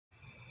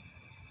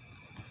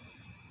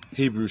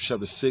Hebrews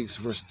chapter 6,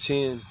 verse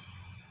 10,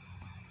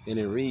 and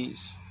it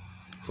reads,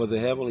 "For the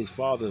heavenly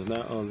Father is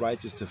not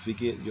unrighteous to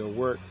forget your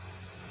work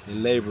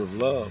and labor of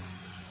love,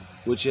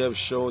 which you have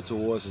shown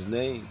towards his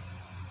name,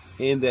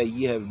 in that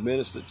ye have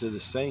ministered to the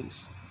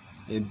saints,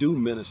 and do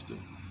minister.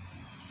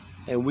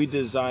 And we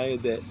desire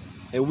that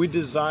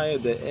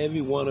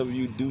every one of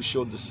you do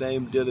show the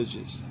same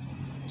diligence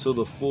to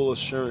the full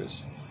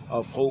assurance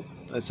of hope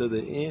unto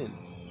the end,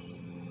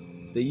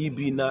 that ye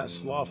be not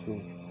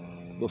slothful,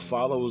 but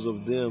followers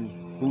of them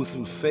who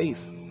through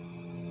faith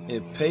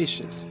and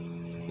patience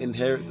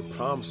inherit the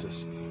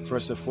promises."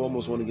 First and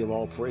foremost, I want to give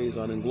all praise,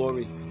 honor, and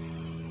glory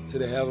to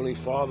the Heavenly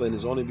Father and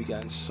his only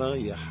begotten Son,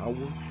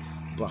 Yahweh,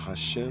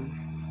 Bahashem,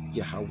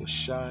 Yahweh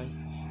Shai,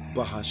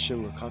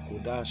 Bahashem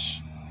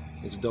Rakakodash.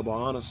 It's double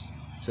honors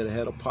to the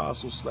head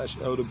apostle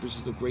 / elder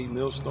bishops of Great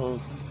Millstone,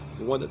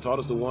 the one that taught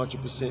us the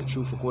 100%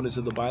 truth according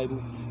to the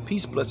Bible.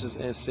 Peace, blessings,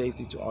 and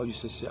safety to all you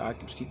sincere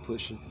occupants. Keep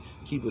pushing,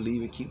 keep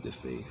believing, keep the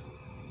faith.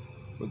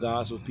 For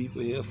God's with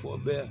people here for a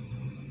bear.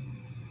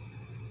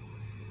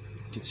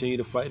 Continue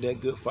to fight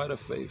that good fight of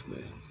faith,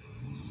 man.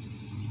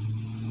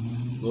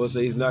 Lord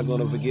says he's not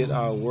going to forget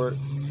our work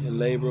and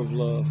labor of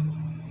love.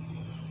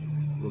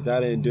 We got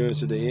to endure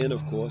to the end,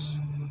 of course.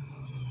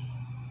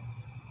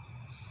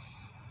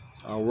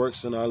 Our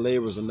works and our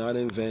labors are not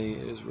in vain,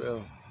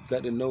 Israel. You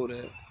got to know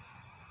that.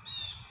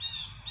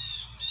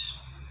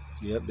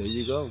 Yep, there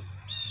you go.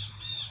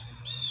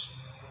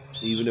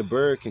 Even the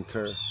bird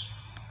concur.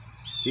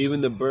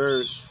 Even the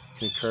birds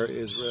concur,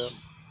 Israel.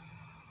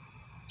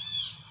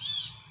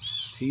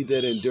 He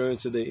that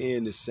endureth to the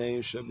end, the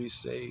same shall be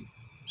saved.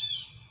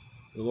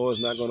 The Lord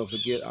is not going to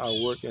forget our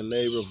work and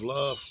labor of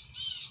love.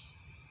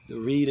 The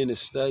reading and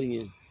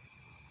studying,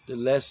 the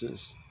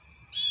lessons,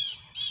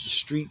 the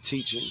street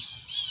teachings,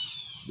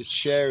 the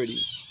charity,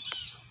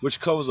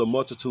 which covers a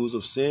multitude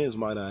of sins,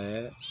 might I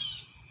add.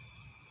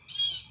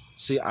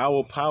 See,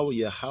 our power,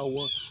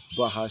 Yahweh,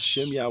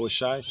 Bahashem, Yahweh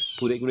Shai,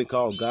 who they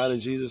call God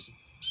and Jesus.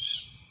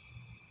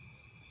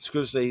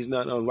 Scripture says he's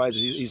not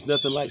unrighteous. He's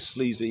nothing like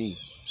sleazy.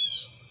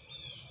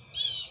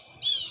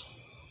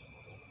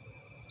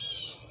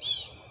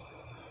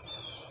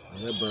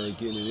 That bird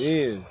getting it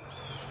in.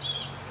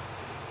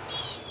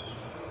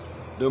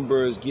 Them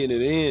birds getting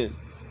it in.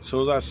 As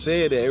soon as I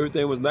said that,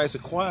 everything was nice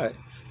and quiet.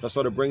 So I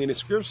started bringing the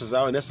scriptures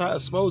out, and that's how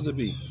it's supposed to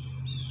be.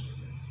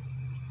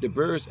 The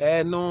birds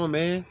adding on,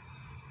 man.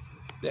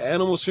 The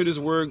animals hear this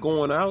word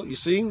going out, you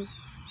see?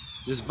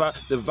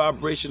 The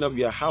vibration of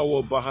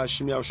Yahweh,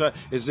 Bahashem, Yahweh Shai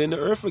is in the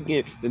earth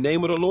again. The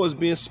name of the Lord is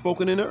being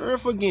spoken in the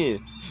earth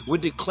again. We're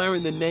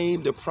declaring the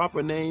name, the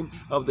proper name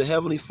of the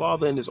Heavenly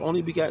Father and his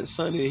only begotten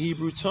Son in the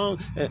Hebrew tongue,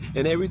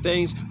 and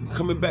everything's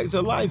coming back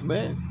to life,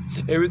 man.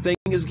 Everything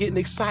is getting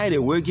excited.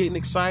 We're getting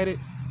excited.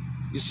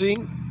 You see?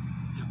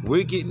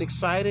 We're getting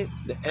excited.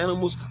 The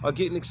animals are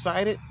getting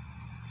excited.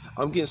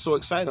 I'm getting so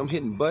excited, I'm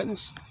hitting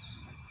buttons.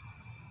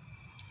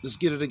 Let's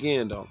get it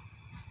again, though.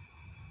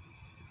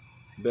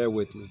 Bear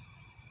with me.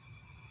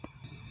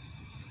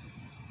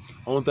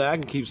 Only thing I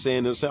can keep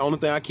saying is the only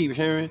thing I keep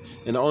hearing,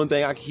 and the only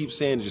thing I can keep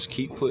saying is just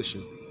keep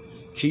pushing.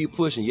 Keep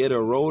pushing. Yeah, the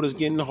road is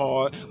getting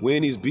hard. We're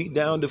in these beat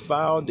down,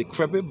 defiled,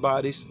 decrepit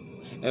bodies,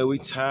 and we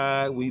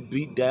tired, we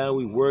beat down,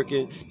 we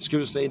working.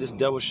 Scripture say this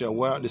devil shall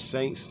wear out the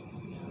saints.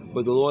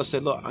 But the Lord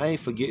said, look, I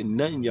ain't forgetting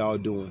nothing y'all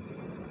doing.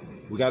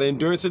 We got to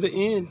endure to the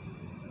end.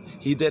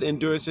 He that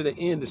endures to the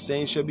end, the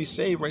same shall be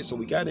saved, right? So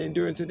we got to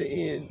endure to the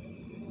end.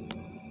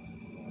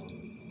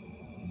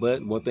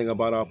 But one thing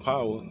about our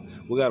power,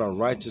 we got a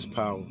righteous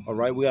power, all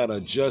right? We got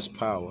a just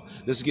power.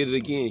 Let's get it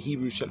again.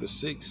 Hebrews chapter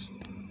 6,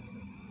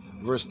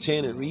 verse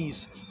 10, it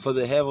reads, "For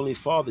the Heavenly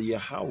Father,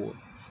 Yahweh,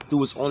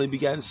 through his only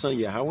begotten Son,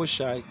 Yahweh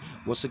Shai,"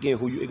 once again,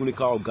 who you ignorantly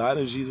call God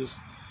and Jesus,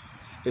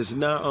 "is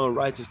not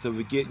unrighteous to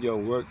forget your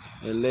work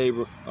and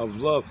labor of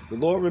love." The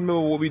Lord remember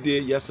what we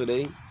did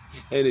yesterday,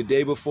 and the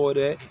day before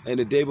that, and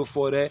the day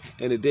before that,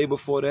 and the day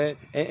before that,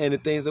 and the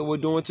things that we're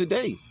doing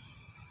today.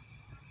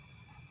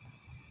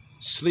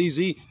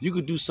 Sleazy, you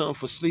could do something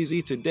for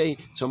Sleazy today,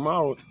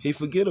 tomorrow, he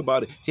forget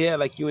about it. He act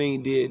like you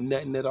ain't did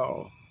nothing at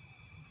all.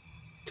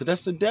 Because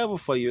that's the devil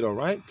for you, though,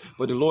 right?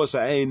 But the Lord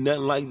said, I ain't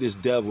nothing like this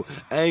devil.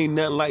 I ain't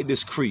nothing like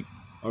this creep,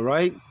 all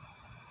right?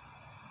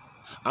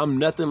 I'm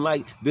nothing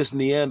like this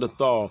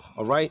Neanderthal,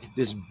 all right?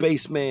 This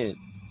base man.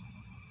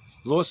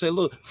 The Lord said,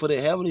 look, for the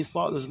Heavenly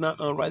Father is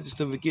not unrighteous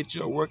to forget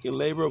your work and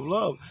labor of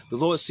love. The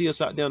Lord see us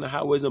out there on the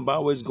highways and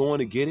byways going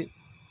to get it,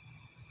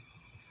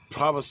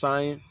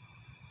 prophesying,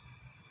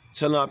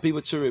 telling our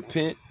people to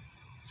repent,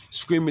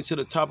 screaming to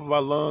the top of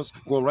our lungs,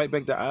 going right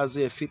back to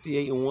Isaiah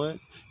 58:1.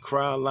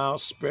 Cry aloud,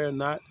 spare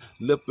not,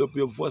 lift up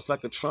your voice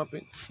like a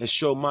trumpet, and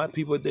show my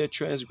people their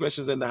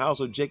transgressions and the house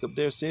of Jacob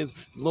their sins.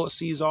 The Lord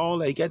sees all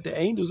that. He got the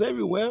angels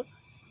everywhere.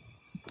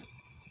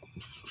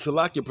 So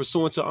like you're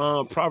pursuant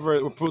to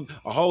Proverbs,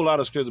 a whole lot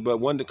of scriptures, but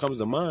one that comes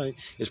to mind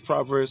is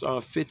Proverbs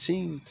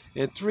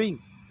 15:3.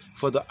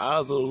 For the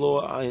eyes of the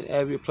Lord are in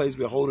every place,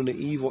 beholding the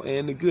evil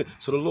and the good.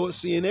 So the Lord's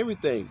seeing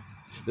everything.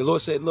 The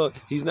Lord said, look,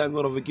 he's not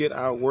going to forget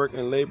our work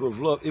and labor of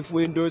love if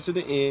we endure to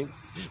the end.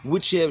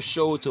 which you have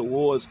showed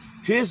towards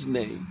his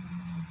name.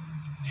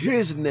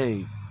 His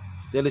name.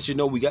 That lets you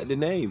know we got the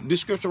name.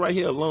 This scripture right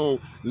here alone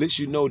lets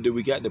you know that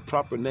we got the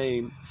proper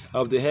name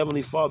of the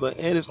Heavenly Father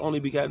and his only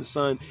begotten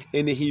Son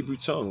in the Hebrew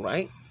tongue,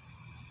 right?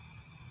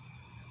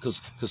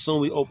 Because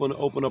soon we open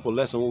up a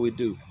lesson, what we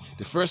do.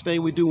 The first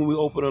thing we do when we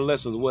open a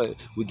lesson is what?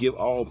 We give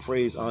all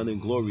praise, honor,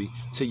 and glory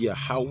to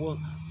Yahweh,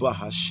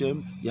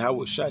 Bahashem,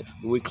 Yahweh Shai.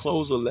 When we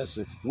close a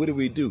lesson, what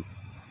do?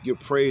 Give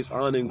praise,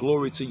 honor, and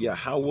glory to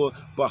Yahweh,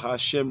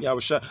 Bahashem, Yahweh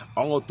Shai.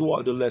 All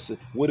throughout the lesson,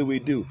 what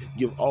do?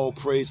 Give all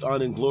praise,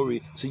 honor, and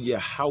glory to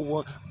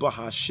Yahweh,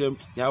 Bahashem,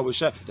 Yahweh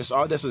Shai.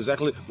 That's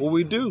exactly what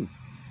we do.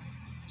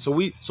 So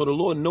the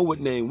Lord know what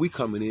name we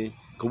coming in,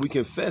 because we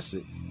confess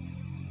it.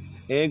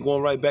 And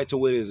going right back to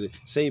what is it?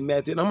 St.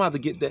 Matthew. And I'm about to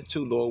get that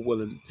too, Lord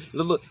willing.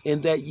 Look,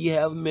 in that ye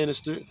have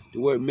ministered.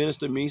 The word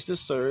minister means to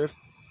serve.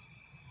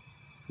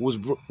 Was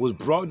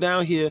brought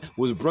down here,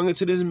 was brought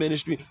into this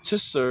ministry to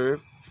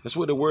serve. That's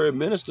what the word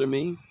minister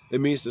means.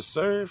 It means to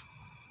serve.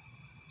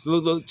 So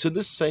look to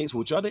the saints,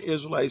 which are the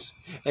Israelites,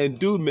 and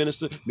do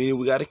minister, meaning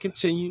we got to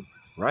continue,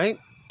 right?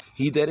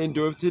 He that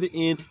endureth to the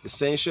end, the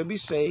same shall be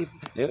saved.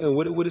 And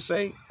what would it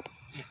say?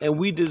 And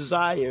we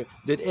desire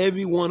that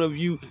every one of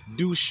you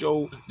do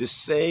show the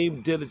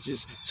same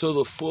diligence to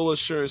the full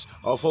assurance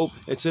of hope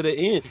and to the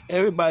end.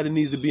 Everybody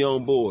needs to be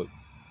on board.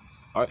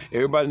 All right,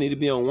 everybody needs to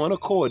be on one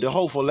accord. The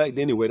hopeful elect,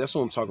 anyway, that's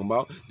what I'm talking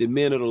about. The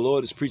men of the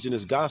Lord is preaching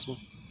this gospel.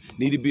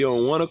 Need to be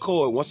on one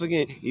accord. Once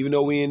again, even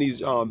though we in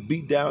these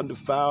beat down,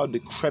 defiled,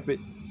 decrepit,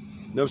 you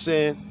know what I'm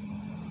saying,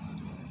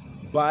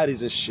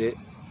 bodies and shit,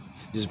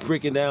 just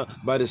breaking down.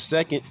 By the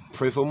second,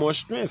 pray for more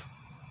strength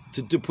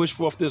to push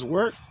forth this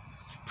work.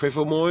 Pray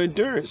for more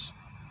endurance.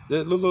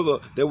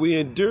 That we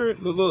endure,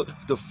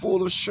 the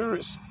full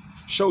assurance.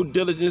 Show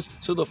diligence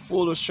to the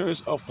full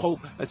assurance of hope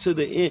until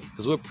the end,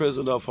 because we're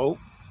prisoners of hope,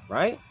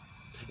 right?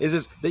 It's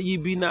just that ye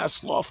be not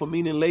slothful,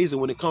 meaning lazy,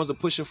 when it comes to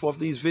pushing forth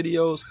these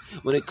videos,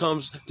 when it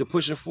comes to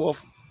pushing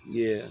forth,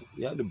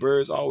 the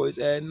birds always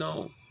adding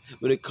on.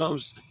 When it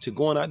comes to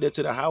going out there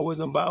to the highways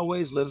and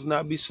byways, let us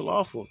not be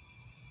slothful.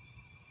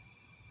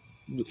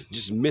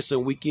 Just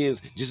missing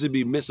weekends, just to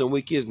be missing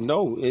weekends.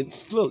 No,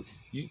 and look,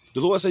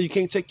 the Lord said you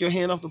can't take your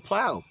hand off the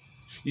plow.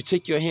 You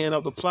take your hand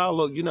off the plow,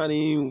 look, you're not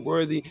even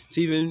worthy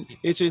to even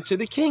enter into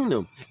the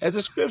kingdom. As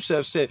the scripture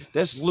have said,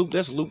 that's Luke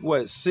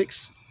what,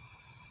 6?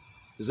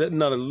 Is that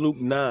not a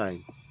Luke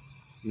 9?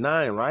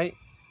 9, right?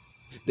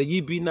 That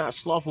ye be not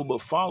slothful,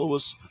 but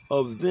followers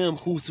of them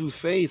who through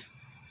faith,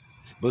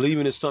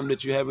 believing in something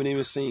that you haven't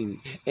even seen.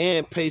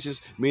 And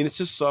patience, meaning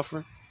to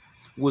suffer,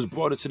 was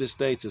brought into this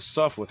thing to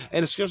suffer.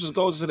 And the scriptures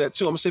goes into that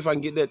too. I'm going to see if I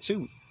can get that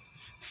too.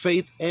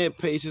 Faith and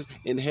patience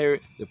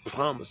inherit the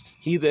promise.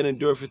 He that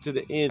endureth to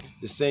the end,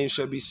 the same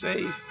shall be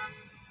saved.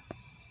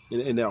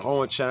 And that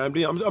horn chimed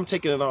in. I'm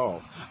taking it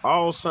all.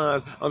 All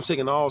signs. I'm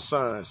taking all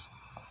signs.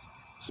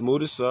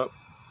 Smooth this up.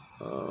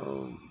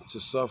 To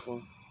suffer.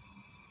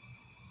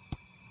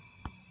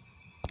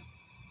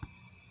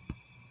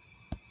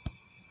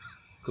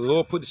 Because the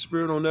Lord put the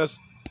Spirit on us.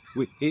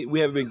 We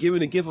have been given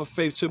the gift of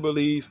faith to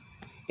believe.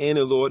 And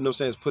the Lord,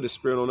 put His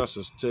Spirit on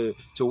us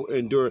to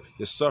endure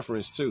the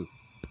sufferings too.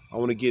 I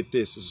want to get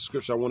this. It's a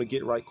scripture I want to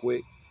get right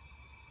quick.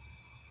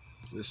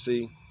 Let's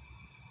see.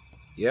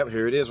 Yep,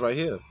 here it is right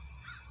here.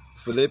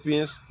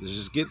 Philippians. Let's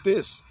just get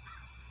this.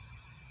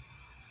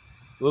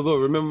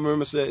 Lord,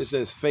 remember it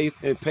says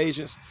faith and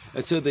patience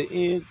until the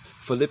end.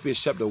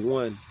 Philippians chapter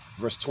 1,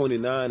 verse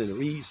 29, and it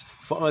reads,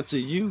 for unto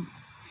you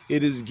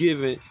it is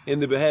given in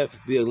the behalf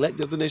the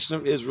elect of the nation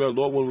of Israel.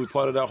 Lord, when we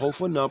part of that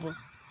hopeful number,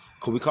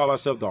 because we call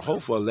ourselves the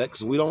hopeful elect,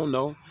 because we don't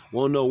know.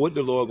 We don't know what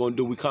the Lord going to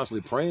do. We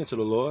constantly praying to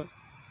the Lord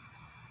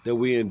that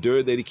we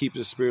endure, that He keeps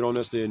His Spirit on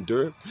us to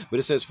endure. But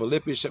it says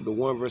Philippians chapter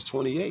 1, verse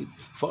 28,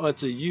 for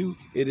unto you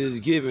it is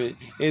given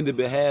in the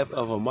behalf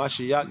of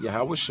Hamashiach,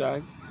 Yahweh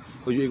Shai,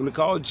 who you're going to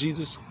call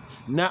Jesus,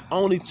 not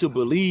only to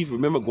believe,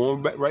 remember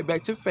going right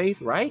back to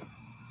faith, right?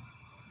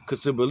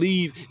 Because to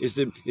believe is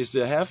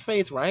to have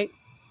faith, right?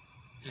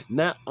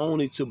 Not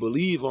only to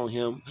believe on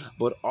Him,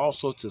 but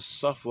also to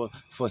suffer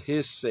for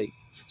His sake.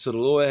 So the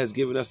Lord has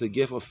given us the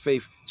gift of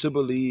faith to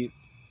believe,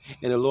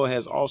 and the Lord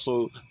has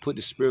also put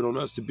the Spirit on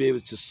us to be able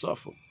to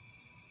suffer,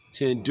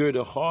 to endure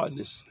the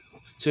hardness,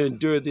 to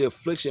endure the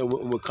affliction. And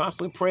we're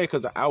constantly praying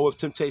because the hour of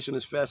temptation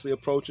is fastly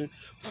approaching.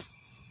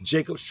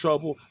 Jacob's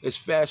trouble is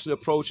fastly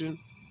approaching.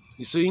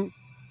 You see?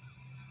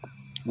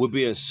 We're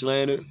being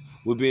slandered.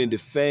 We're being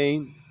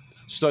defamed.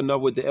 Starting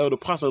off with the elder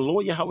apostle.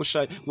 Lord Yahweh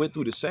Shai went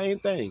through the same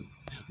thing.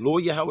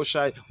 Lord Yahweh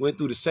Shai went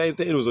through the same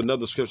thing. It was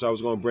another scripture I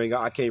was going to bring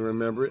out. I can't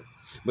remember it.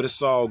 But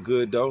it's all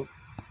good, though.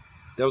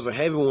 There was a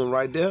heavy one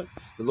right there.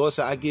 The Lord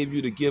said, I gave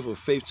you the gift of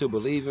faith to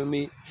believe in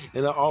me.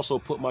 And I also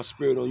put my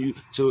Spirit on you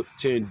to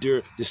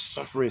endure the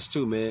sufferings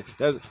too, man.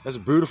 That's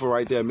beautiful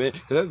right there, man.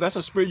 Because that's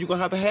a spirit you're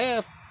going to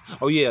have.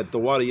 Oh, yeah, the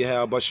water you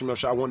have. But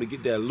I want to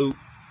get that Luke.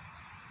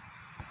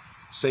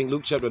 St.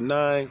 Luke chapter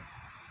 9.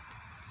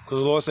 Because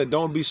the Lord said,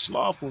 don't be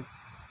slothful. You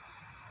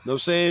know what I'm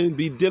saying?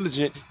 Be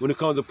diligent when it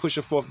comes to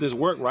pushing forth this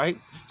work, right?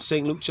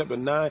 St. Luke chapter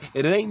 9.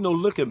 And it ain't no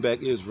looking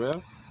back,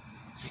 Israel.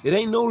 It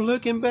ain't no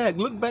looking back.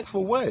 Look back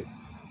for what?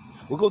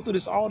 We go through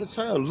this all the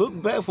time.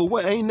 Look back for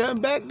what? Ain't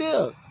nothing back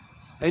there.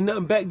 Ain't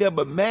nothing back there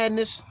but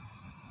madness,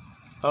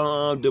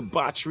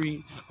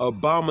 debauchery,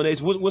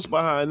 abominations. What's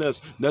behind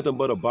us? Nothing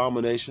but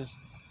abominations.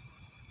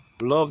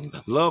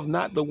 Love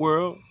not the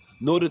world,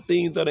 nor the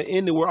things that are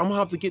in the world. I'm going to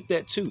have to get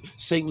that too.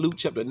 St. Luke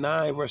chapter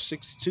 9, verse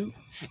 62.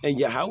 And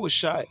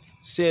Yahushua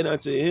said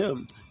unto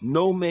him,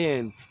 no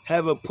man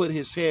having put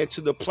his hand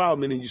to the plow,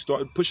 meaning you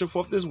start pushing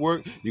forth this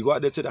work, you go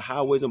out there to the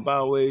highways and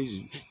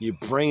byways, you're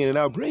bringing it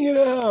out,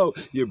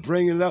 you're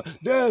bringing it out,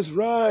 that's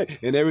right,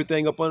 and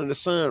everything up under the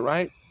sun,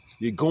 right?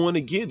 You're going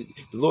to get it.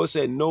 The Lord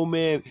said, no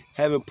man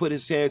having put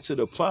his hand to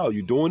the plow.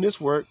 You're doing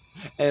this work,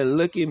 and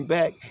looking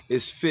back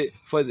is fit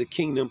for the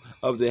kingdom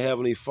of the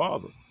Heavenly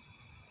Father,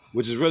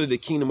 which is really the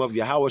kingdom of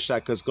Yahushua,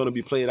 because it's going to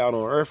be played out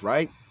on earth,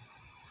 right?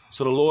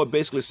 So the Lord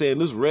basically saying,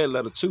 this red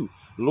letter too.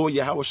 Lord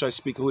Yahushua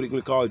speaking, who they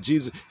going to call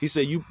Jesus. He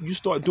said, you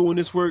start doing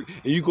this work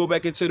and you go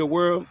back into the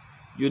world,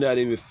 you're not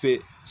even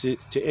fit to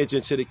enter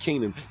into the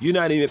kingdom. You're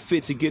not even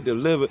fit to get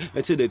delivered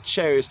into the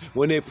chariots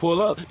when they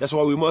pull up. That's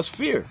why we must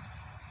fear.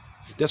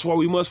 That's why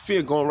we must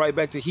fear. Going right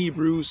back to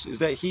Hebrews. Is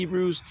that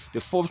Hebrews, the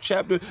 4th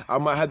chapter? I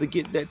might have to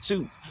get that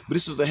too. But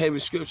this is a heavy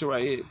scripture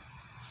right here.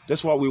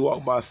 That's why we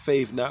walk by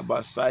faith, not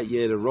by sight.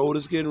 Yeah, the road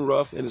is getting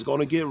rough and it's going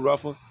to get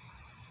rougher.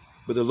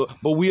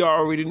 But we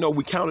already know.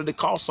 We counted the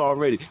costs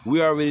already.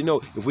 We already know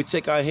if we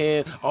take our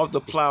hand off the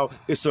plow,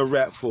 it's a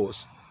wrap for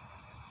us.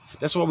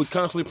 That's why we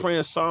constantly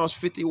praying Psalms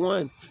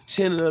 51,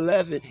 10 and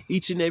 11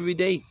 each and every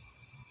day.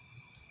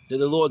 That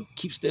the Lord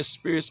keeps their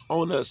spirits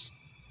on us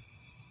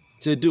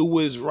to do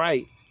what is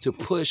right, to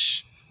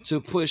push,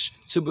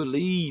 to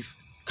believe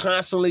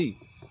constantly.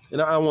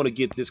 And I want to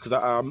get this because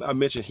I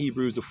mentioned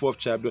Hebrews, the 4th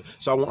chapter.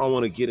 So I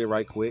want to get it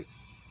right quick.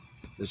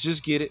 Let's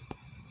just get it.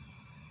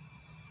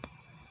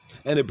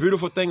 And the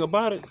beautiful thing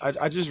about it,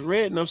 I just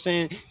read, and I'm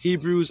saying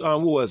Hebrews,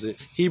 what was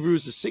it?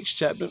 Hebrews, the 6th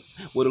chapter,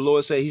 where the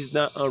Lord said he's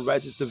not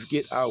unrighteous to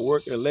forget our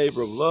work and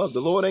labor of love. The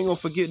Lord ain't going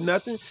to forget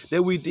nothing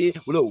that we did.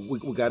 Well,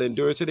 look, we got to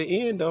endure to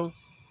the end, though.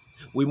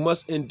 We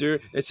must endure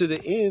to the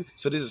end.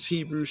 So this is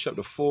Hebrews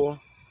chapter 4.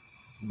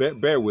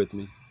 Bear with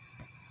me.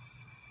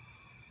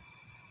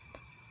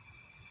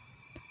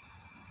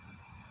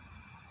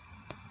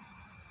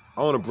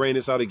 I want to bring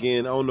this out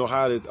again. I don't know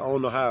how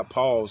to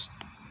pause.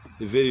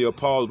 The video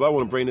paused, but I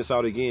want to bring this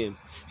out again.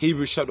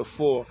 Hebrews chapter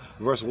 4,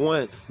 verse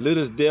 1. Let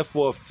us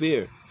therefore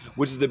fear,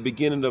 which is the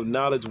beginning of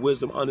knowledge,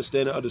 wisdom,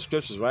 understanding of the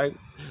scriptures, right?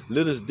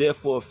 Let us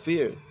therefore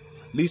fear,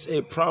 lest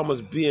a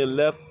promise being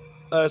left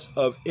us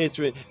of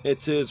entering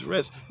into his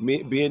rest,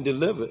 being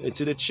delivered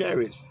into the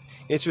chariots,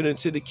 entering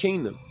into the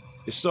kingdom.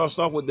 It starts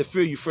off with the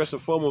fear. You first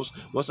and foremost,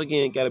 once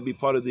again, got to be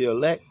part of the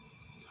elect.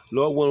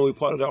 Lord, when we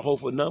part of that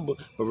hopeful number.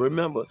 But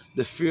remember,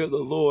 the fear of the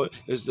Lord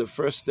is the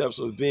first steps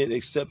of being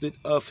accepted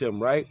of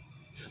him, right?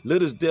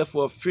 Let us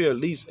therefore fear,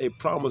 lest a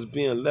promise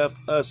being left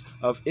us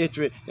of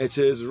entering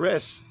into his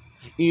rest.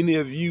 Any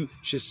of you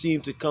should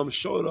seem to come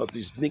short of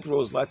these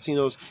Negroes,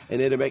 Latinos,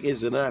 and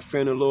Americans are not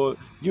fearing the Lord.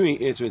 You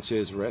ain't entering into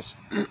his rest.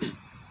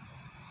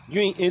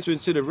 You ain't entering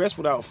into the rest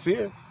without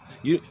fear.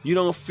 You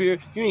don't fear.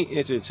 You ain't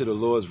entering into the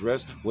Lord's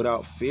rest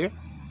without fear.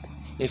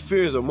 And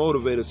fear is a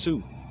motivator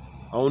too.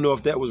 I don't know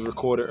if that was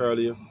recorded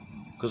earlier,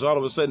 because all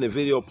of a sudden the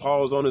video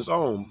paused on its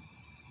own.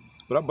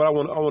 But I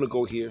want to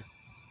go here.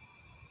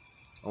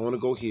 I want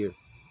to go here.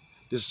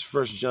 This is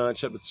 1 John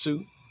chapter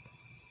 2.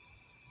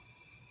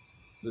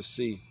 Let's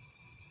see.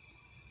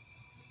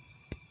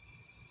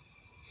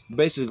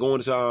 Basically going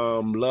to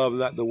love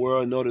not the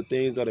world, know the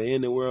things that are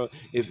in the world.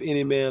 If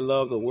any man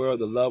love the world,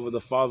 the love of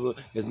the Father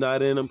is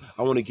not in him.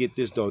 I want to get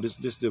this though.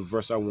 This is the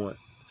verse I want.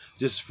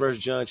 This is 1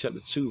 John chapter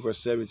 2, verse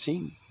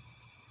 17.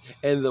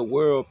 And the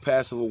world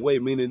passeth away,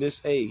 meaning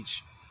this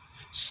age,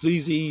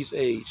 sleazy's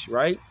age,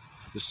 right?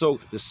 The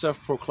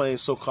self-proclaimed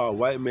so-called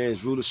white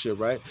man's rulership,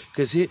 right?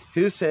 Because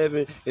his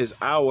heaven is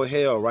our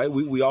hell, right?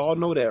 We all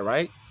know that,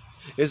 right?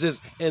 It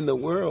says, and the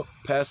world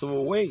passeth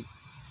away,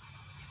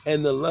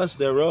 and the lust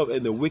thereof,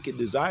 and the wicked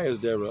desires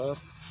thereof.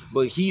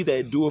 But he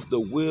that doeth the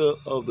will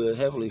of the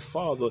Heavenly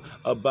Father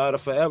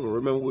abideth forever.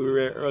 Remember we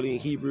read early in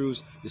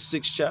Hebrews, the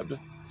 6th chapter,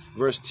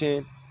 verse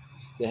 10.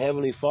 The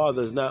Heavenly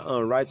Father is not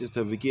unrighteous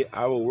to forget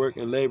our work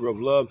and labor of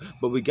love,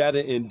 but we got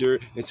to endure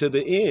until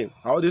the end.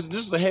 Oh, this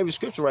is a heavy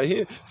scripture right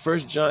here. 1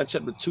 John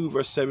chapter 2,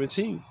 verse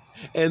 17.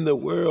 And the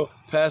world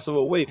passeth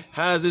away.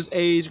 How is this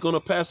age going to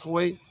pass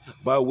away?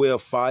 By way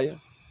of fire,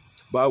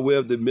 by way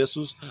of the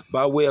missiles,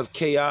 by way of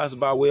chaos,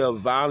 by way of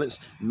violence,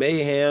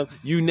 mayhem,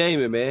 you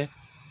name it, man.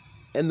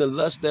 And the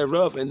lust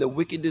thereof, and the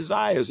wicked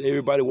desires.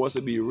 Everybody wants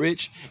to be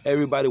rich.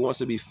 Everybody wants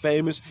to be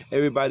famous.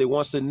 Everybody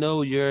wants to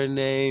know your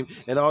name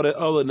and all that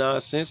other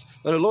nonsense.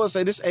 But the Lord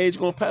said this age is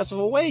going to pass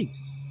away.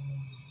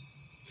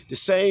 The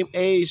same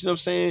age, you know what I'm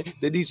saying,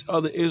 that these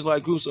other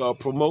Israelite groups are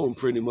promoting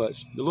pretty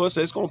much. The Lord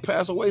said it's going to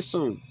pass away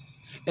soon.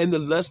 And the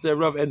lust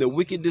thereof, and the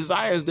wicked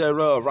desires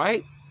thereof,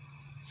 right?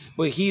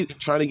 But he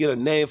trying to get a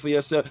name for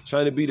yourself,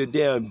 trying to be the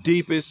damn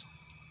deepest,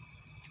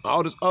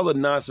 all this other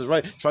nonsense,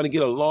 right? Trying to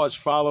get a large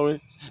following.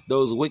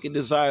 Those wicked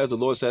desires, the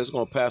Lord said, it's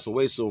going to pass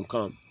away, soon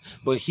come.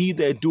 But he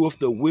that doeth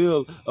the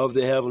will of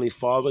the heavenly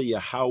Father,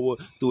 Yahweh,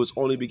 through his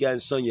only begotten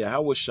Son,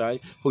 Yahweh Shai,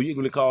 who you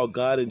can call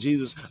God and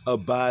Jesus,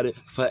 abideth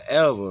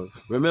forever.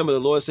 Remember, the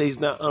Lord says he's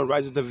not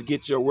unrighteous to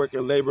forget your work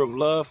and labor of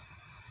love.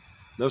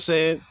 You know what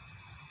I'm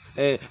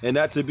saying? And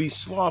not to be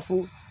slothful.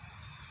 You know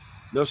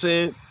what I'm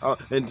saying?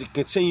 And to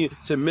continue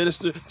to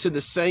minister to the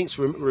saints.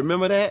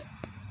 Remember that?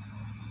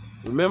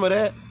 Remember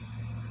that?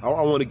 I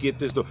want to get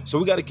this though. So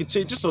we got to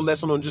continue. Just a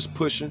lesson on just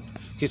pushing.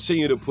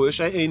 Continue to push.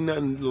 Ain't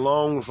nothing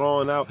long,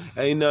 drawn out.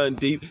 Ain't nothing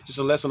deep. Just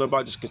a lesson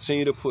about just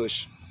continue to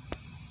push.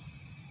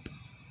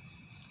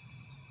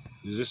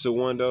 Is this the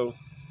one though?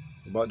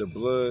 About the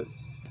blood?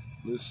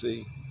 Let's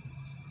see.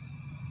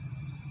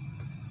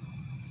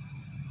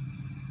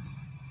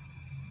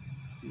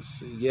 Let's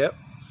see.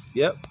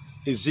 Yep.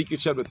 Ezekiel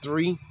chapter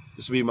 3.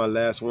 This will be my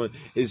last one.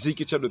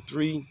 Ezekiel chapter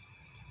 3.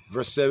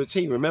 Verse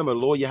 17, remember,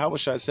 Lord Yahweh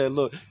said,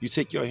 look, you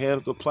take your hand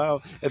off the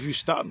plow. If you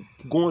stop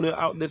going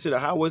out there to the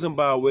highways and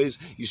byways,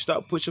 you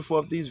stop pushing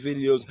forth these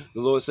videos,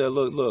 the Lord said,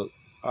 look,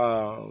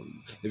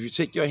 if you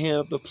take your hand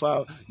off the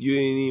plow, you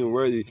ain't even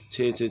worthy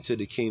to enter into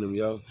the kingdom,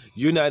 yo.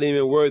 You're not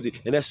even worthy.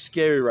 And that's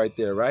scary right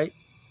there, right?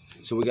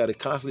 So we got to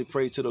constantly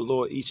pray to the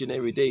Lord each and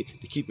every day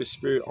to keep his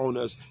spirit on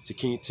us to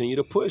continue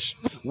to push.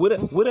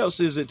 What else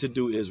is it to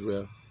do,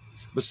 Israel?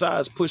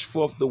 Besides push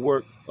forth the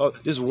work,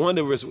 this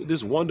wondrous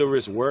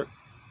work,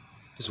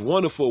 this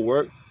wonderful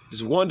work,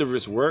 this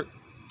wondrous work.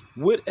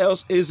 What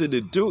else is it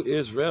to do,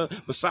 Israel,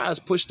 besides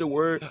push the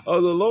word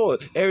of the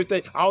Lord?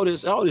 Everything, all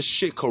this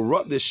shit,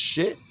 corrupt this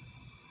shit.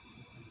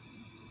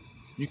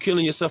 You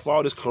killing yourself for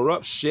all this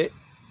corrupt shit.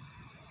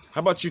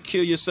 How about you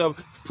kill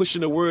yourself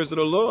pushing the words of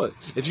the Lord?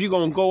 If we're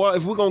going to go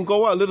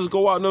out, let us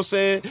go out, you know what I'm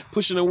saying,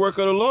 pushing the work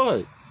of the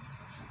Lord.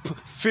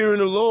 Fearing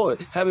the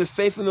Lord, having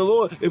faith in the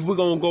Lord. If we're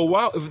going to go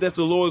out, if that's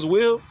the Lord's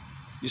will.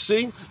 You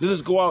see, let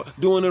us go out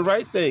doing the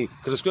right thing.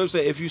 Because the scripture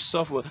says, if you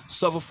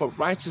suffer for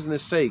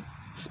righteousness' sake.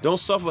 Don't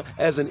suffer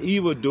as an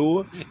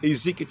evildoer.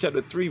 Ezekiel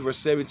chapter 3, verse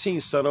 17,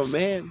 Son of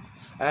man,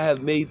 I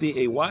have made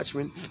thee a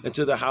watchman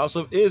unto the house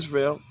of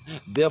Israel.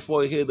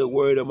 Therefore hear the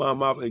word of my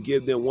mouth and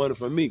give them wonder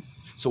from me.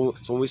 So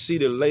when we see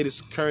the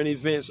latest current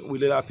events, we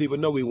let our people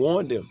know, we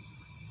warn them.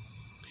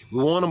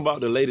 We warn them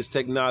about the latest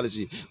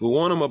technology. We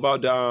warn them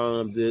about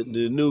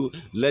the new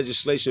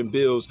legislation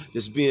bills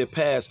that's being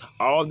passed.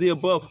 All of the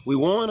above. We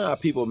warn our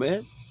people,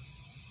 man.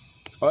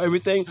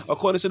 Everything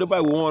according to the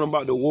Bible. We warn them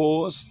about the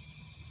wars,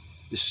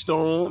 the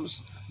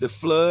storms, the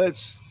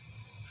floods,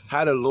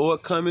 how the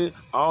Lord coming.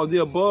 All of the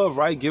above,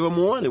 right? Give them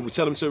warning. We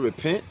tell them to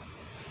repent,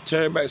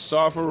 turn back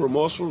sorrowful,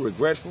 remorseful,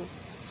 regretful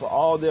for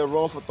all their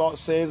wrongful thoughts,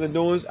 sayings, and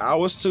doings.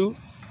 Ours too.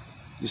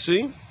 You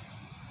see?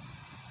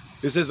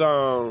 It says,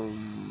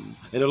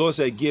 and the Lord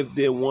said, give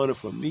them wonder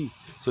from me.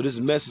 So this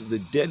message is the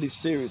deadly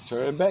serious.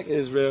 Turn back,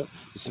 Israel.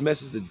 This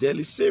message is the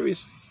deadly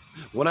serious.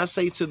 When I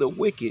say to the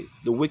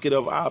wicked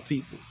of our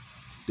people,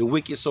 the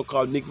wicked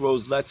so-called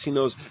Negroes,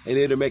 Latinos, and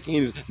Native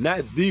Americans,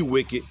 not the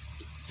wicked,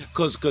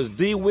 because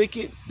the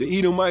wicked, the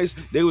Edomites,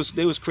 they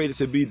was created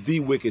to be the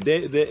wicked.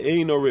 There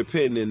ain't no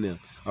repenting in them.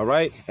 All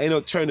right? Ain't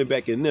no turning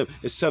back in them.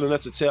 It's telling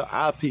us to tell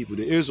our people,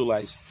 the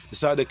Israelites,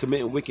 that's how they're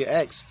committing wicked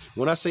acts.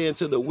 When I say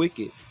unto the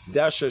wicked,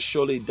 thou shalt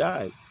surely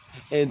die.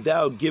 And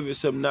thou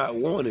givest him not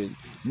warning,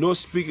 nor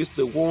speakest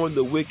to warn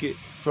the wicked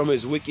from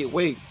his wicked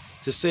way,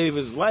 to save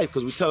his life.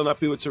 Because we're telling our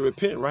people to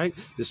repent, right?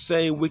 The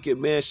same wicked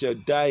man shall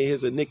die in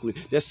his iniquity.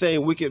 That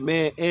same wicked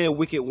man and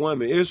wicked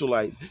woman,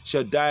 Israelite,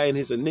 shall die in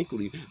his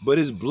iniquity. But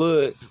his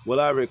blood will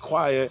I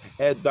require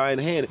at thine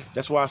hand.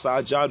 That's why it's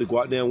our job to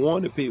go out there and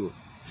warn the people.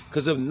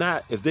 Because if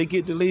not, if they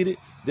get deleted,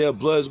 their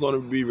blood is going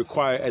to be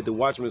required at the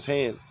watchman's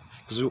hand.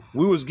 Because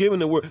we was given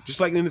the word, just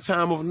like in the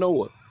time of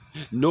Noah.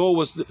 Noah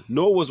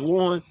was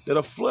warned that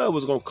a flood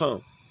was going to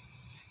come.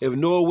 If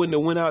Noah wouldn't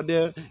have went out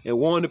there and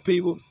warned the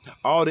people,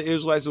 all the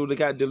Israelites would have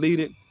got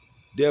deleted.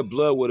 Their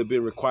blood would have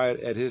been required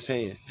at his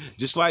hand.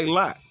 Just like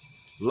Lot.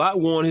 Lot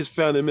warned his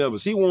family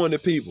members. He warned the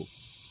people.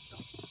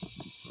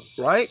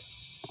 Right?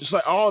 Just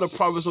like all the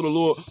prophets of the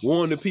Lord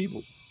warned the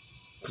people.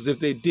 Because if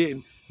they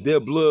didn't,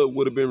 their blood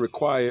would have been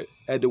required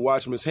at the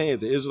watchman's hands.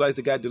 The Israelites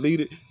that got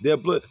deleted, their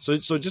blood.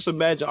 So just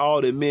imagine all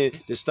the men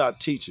that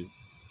stopped teaching.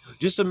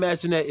 Just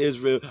imagine that,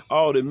 Israel,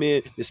 all the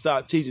men that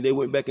stopped teaching, they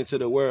went back into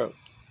the world.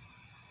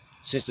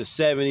 Since the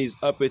 70s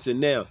up into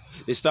now,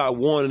 they started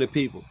warning the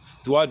people.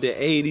 Throughout the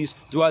 80s,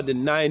 throughout the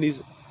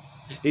 90s,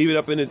 even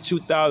up in the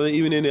 2000s,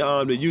 even in the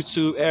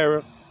YouTube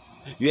era,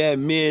 you had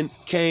men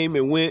came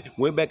and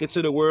went back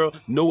into the world,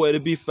 nowhere to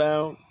be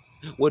found.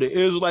 Well, the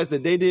Israelites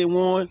that they didn't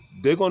warn,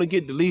 they're going to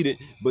get deleted,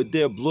 but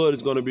their blood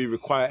is going to be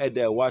required at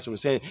that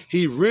watchman's hand.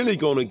 He really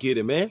going to get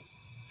it, man.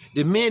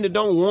 The men that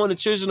don't warn the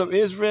children of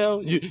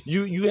Israel,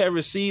 you have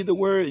received the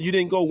word, you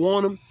didn't go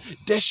warn them.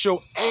 That's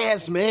your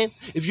ass, man.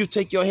 If you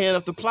take your hand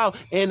off the plow,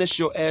 and that's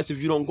your ass if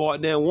you don't go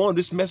out there and warn them.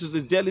 This message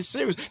is deadly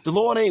serious. The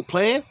Lord ain't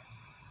playing.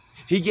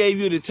 He gave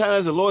you the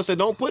talents. The Lord said,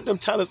 don't put them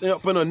talents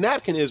up in a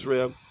napkin,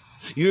 Israel.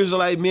 You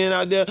Israelite men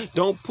out there,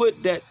 don't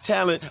put that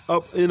talent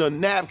up in a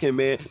napkin,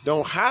 man.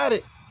 Don't hide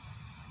it.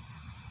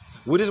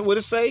 What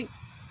it say?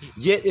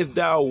 Yet if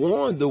thou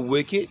warn the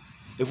wicked,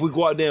 if we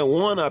go out there and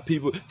warn our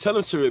people, tell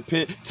them to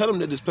repent, tell them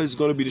that this place is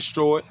going to be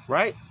destroyed,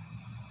 right?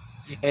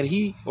 And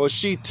he or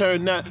she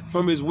turn not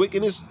from his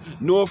wickedness,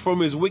 nor from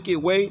his wicked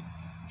way,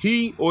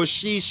 he or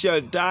she shall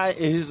die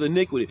in his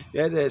iniquity.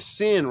 That's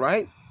sin,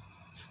 right?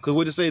 Because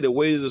what it say, the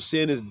wages of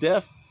sin is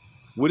death.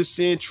 What is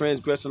sin?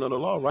 Transgressing of the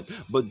law, right?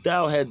 But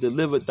thou hast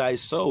delivered thy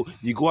soul.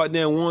 You go out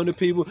there and warn the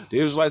people, the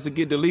Israelites to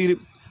get deleted,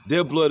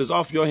 their blood is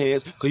off your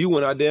hands because you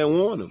went out there and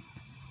warned them.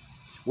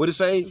 What it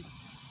say?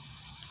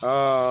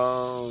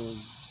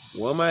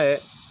 Where am I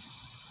at?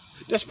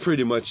 That's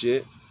pretty much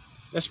it.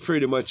 That's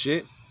pretty much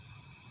it.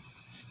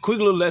 Quick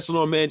little lesson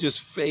on, man,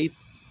 just faith.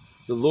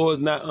 The Lord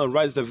is not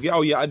unrighteous to forget.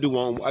 Oh yeah, I do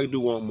want more. I do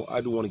want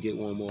to get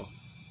one more.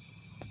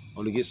 I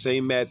want to get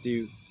St.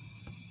 Matthew.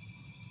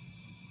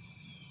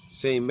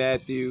 St.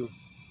 Matthew.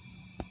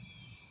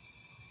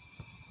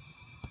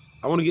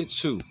 I want to get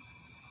 2.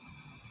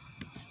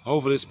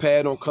 Hopefully this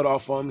pad don't cut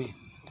off on me.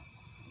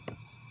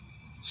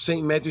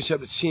 St. Matthew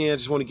chapter 10. I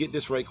just want to get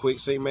this right quick.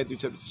 St. Matthew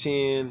chapter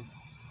 10.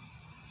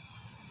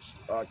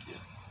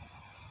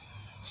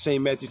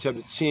 St. Matthew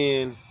chapter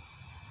 10,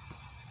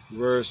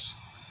 verse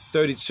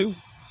 32.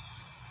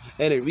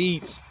 And it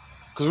reads,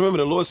 because remember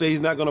the Lord said he's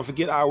not going to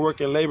forget our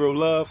work and labor of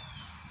love,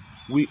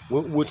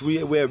 which we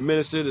have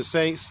ministered to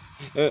saints.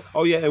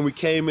 And we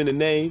came in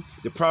the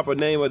proper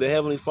name of the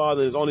Heavenly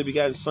Father and his only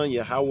begotten Son,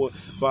 Yahweh,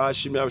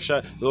 Bahashim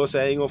Yahushua. The Lord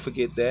said, I ain't going to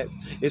forget that.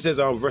 It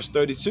says on verse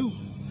 32,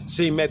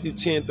 St. Matthew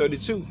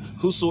 10:32,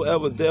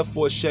 whosoever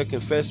therefore shall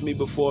confess me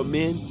before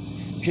men,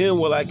 him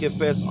will I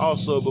confess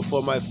also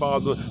before my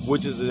Father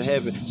which is in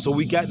heaven. So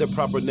we got the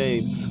proper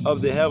name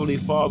of the Heavenly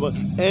Father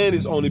and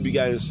his only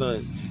begotten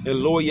Son. And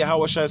Lord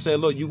Yahweh shall say,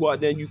 Lord, you go out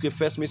there and you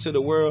confess me to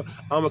the world,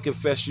 I'm going to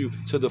confess you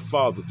to the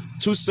Father.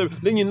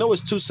 Then you know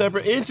it's 2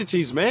 separate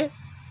entities, man.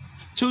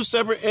 2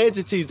 separate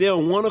entities. They're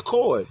on one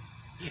accord.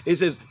 It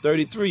says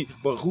 33,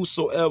 but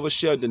whosoever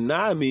shall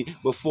deny me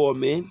before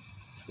men,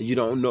 you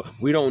don't know.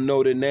 We don't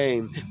know the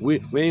name. We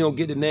ain't going to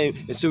get the name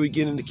until we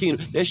get in the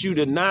kingdom. That's you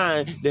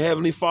denying the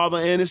Heavenly Father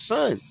and his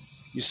Son.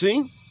 You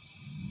see?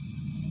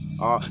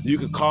 You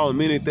could call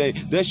him anything.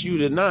 That's you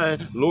denying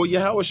Lord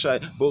Yahweh.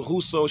 But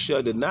whoso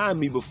shall deny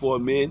me before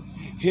men,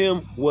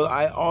 him will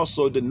I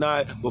also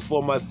deny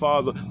before my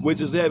Father which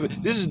is in heaven.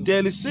 This is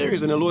deadly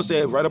serious. And the Lord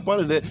said, right up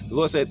under that, the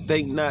Lord said,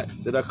 think not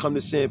that I come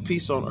to send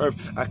peace on earth.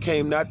 I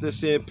came not to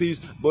send peace,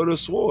 but a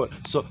sword.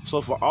 So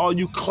for all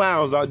you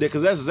clowns out there,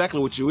 because that's exactly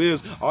what you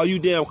is, all you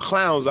damn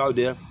clowns out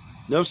there,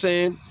 you know what I'm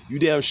saying? You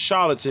damn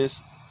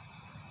charlatans.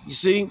 You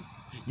see?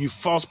 You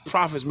false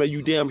prophets, man,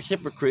 you damn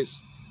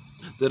hypocrites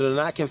that are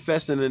not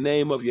confessing the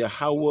name of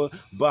Yahweh,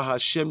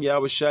 Bahashim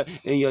Yahushua,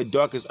 in your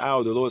darkest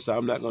hour. The Lord said,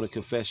 I'm not going to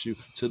confess you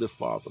to the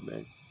Father,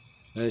 man.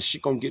 And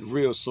shit gonna get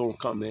real soon,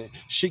 come, man.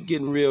 Shit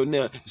getting real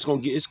now. It's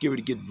getting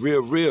to get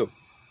real.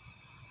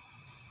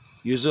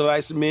 You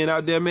Israelites, men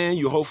out there, man,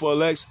 you hope for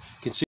elects,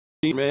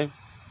 continue, man.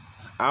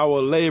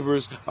 Our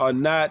labors are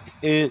not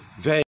in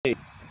vain.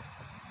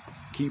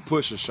 Keep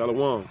pushing.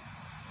 Shalom.